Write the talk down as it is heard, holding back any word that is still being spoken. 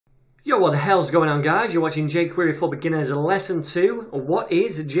Yo, what the hell's going on, guys? You're watching jQuery for Beginners Lesson 2. What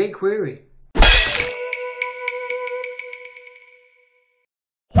is jQuery?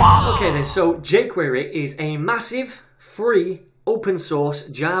 Okay then, so jQuery is a massive, free, open source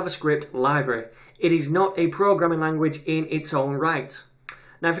JavaScript library. It is not a programming language in its own right.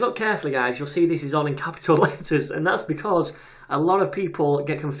 Now, if you look carefully, guys, you'll see this is all in capital letters, and that's because a lot of people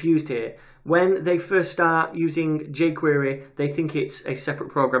get confused here. When they first start using jQuery, they think it's a separate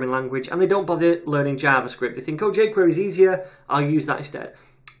programming language, and they don't bother learning JavaScript. They think, oh, jQuery is easier, I'll use that instead.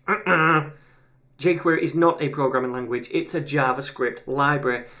 jQuery is not a programming language, it's a JavaScript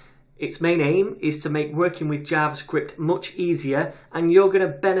library. Its main aim is to make working with JavaScript much easier, and you're going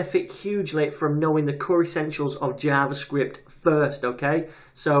to benefit hugely from knowing the core essentials of JavaScript first, okay?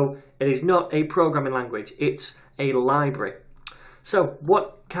 So it is not a programming language, it's a library. So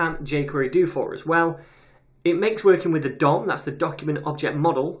what can jQuery do for us? Well, it makes working with the DOM, that's the document object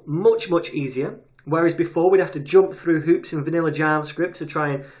model, much easier. Whereas before we'd have to jump through hoops in vanilla JavaScript to try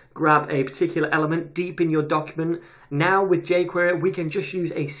and grab a particular element deep in your document. Now with jQuery we can just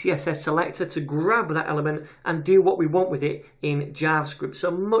use a CSS selector to grab that element and do what we want with it in JavaScript. So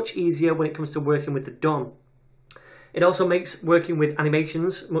much easier when it comes to working with the DOM. It also makes working with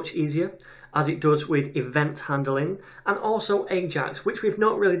animations much easier, as it does with event handling, and also Ajax, which we've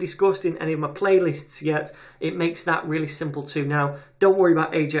not really discussed in any of my playlists yet. It makes that really simple too. Now, don't worry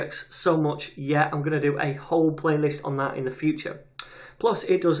about Ajax so much yet. I'm going to do a whole playlist on that in the future. Plus,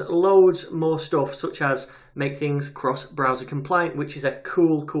 it does loads more stuff, such as make things cross-browser compliant, which is a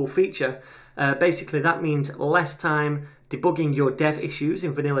cool feature. Basically, that means less time debugging your dev issues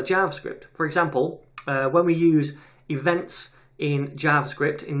in vanilla JavaScript. For example, when we use events in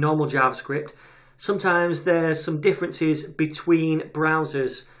JavaScript, in normal JavaScript, sometimes there's some differences between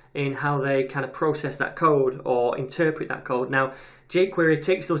browsers in how they kind of process that code or interpret that code. Now, jQuery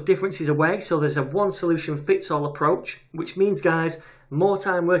takes those differences away, so there's a one-solution-fits-all approach, which means, guys, more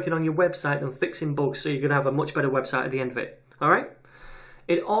time working on your website than fixing bugs, so you're going to have a much better website at the end of it. All right?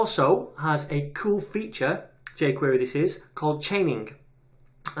 It also has a cool feature, jQuery this is, called chaining.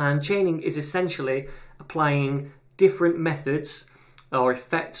 And chaining is essentially applying different methods or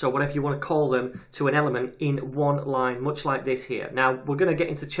effects or whatever you want to call them to an element in one line, much like this here. Now, we're going to get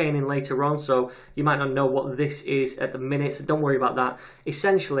into chaining later on, so you might not know what this is at the minute, so don't worry about that.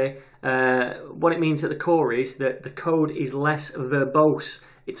 Essentially, what it means at the core is that the code is less verbose.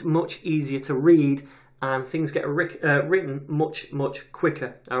 It's much easier to read, and things get written much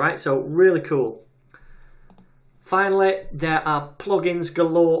quicker. All right, so really cool. Finally, there are plugins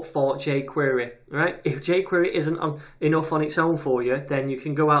galore for jQuery, right? If jQuery isn't enough on its own for you, then you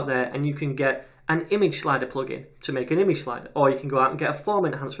can go out there and you can get an image slider plugin to make an image slider, or you can go out and get a form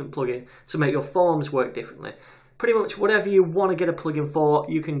enhancement plugin to make your forms work differently. Pretty much whatever you want to get a plugin for,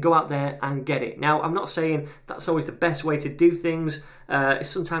 you can go out there and get it. Now, I'm not saying that's always the best way to do things. It's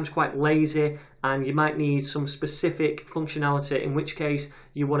sometimes quite lazy, and you might need some specific functionality, in which case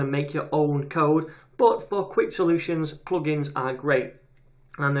you want to make your own code. But for quick solutions, plugins are great,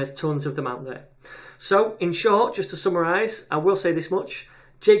 and there's tons of them out there. So, in short, just to summarize, I will say this much.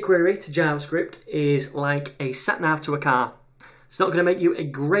 jQuery to JavaScript is like a sat-nav to a car. It's not going to make you a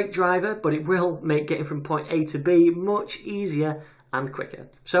great driver, but it will make getting from point A to B much easier and quicker.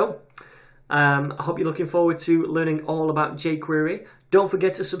 So, I hope you're looking forward to learning all about jQuery. Don't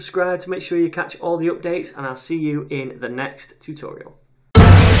forget to subscribe to make sure you catch all the updates, and I'll see you in the next tutorial.